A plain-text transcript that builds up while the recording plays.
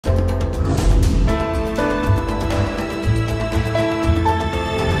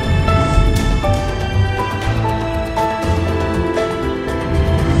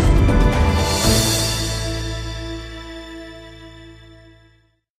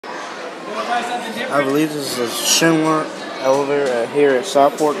I believe this is a Schindler elevator here at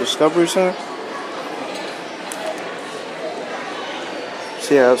Sciport Discovery Center.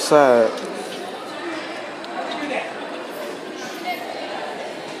 See outside.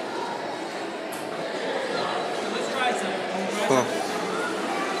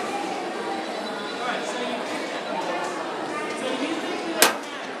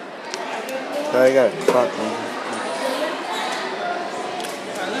 I got a clock on.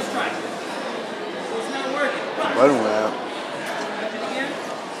 Button went out.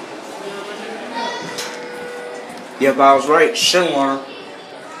 Yep, I was right. Schindler.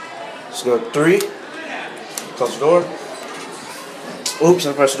 Let's go 3. Close the door. Oops,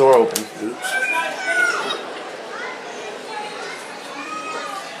 I pressed the door open. Oops.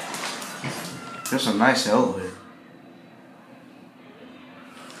 That's a nice elevator.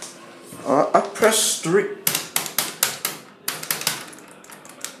 I pressed 3.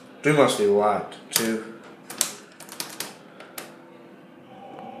 3 must be locked, too.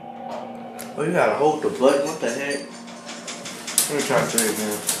 Oh, you gotta hold the button? What the heck? Let me try 3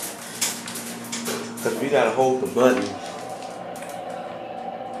 again. Because we gotta hold the button.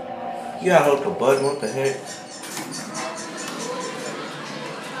 You gotta hold the button? What the heck?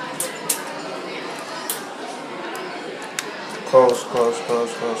 Close, close,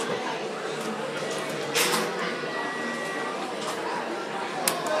 close, close, close.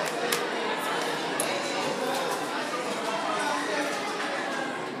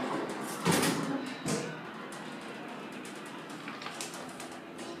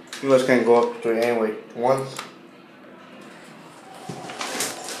 You just can't go up to it anyway. 1.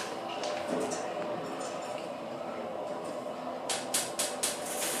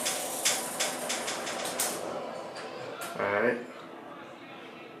 Alright.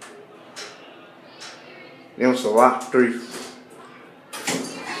 Then it's a lock 3.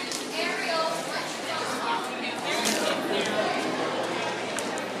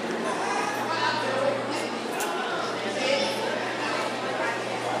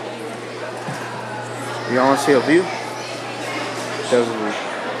 You want to see a view?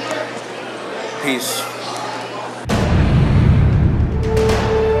 Peace.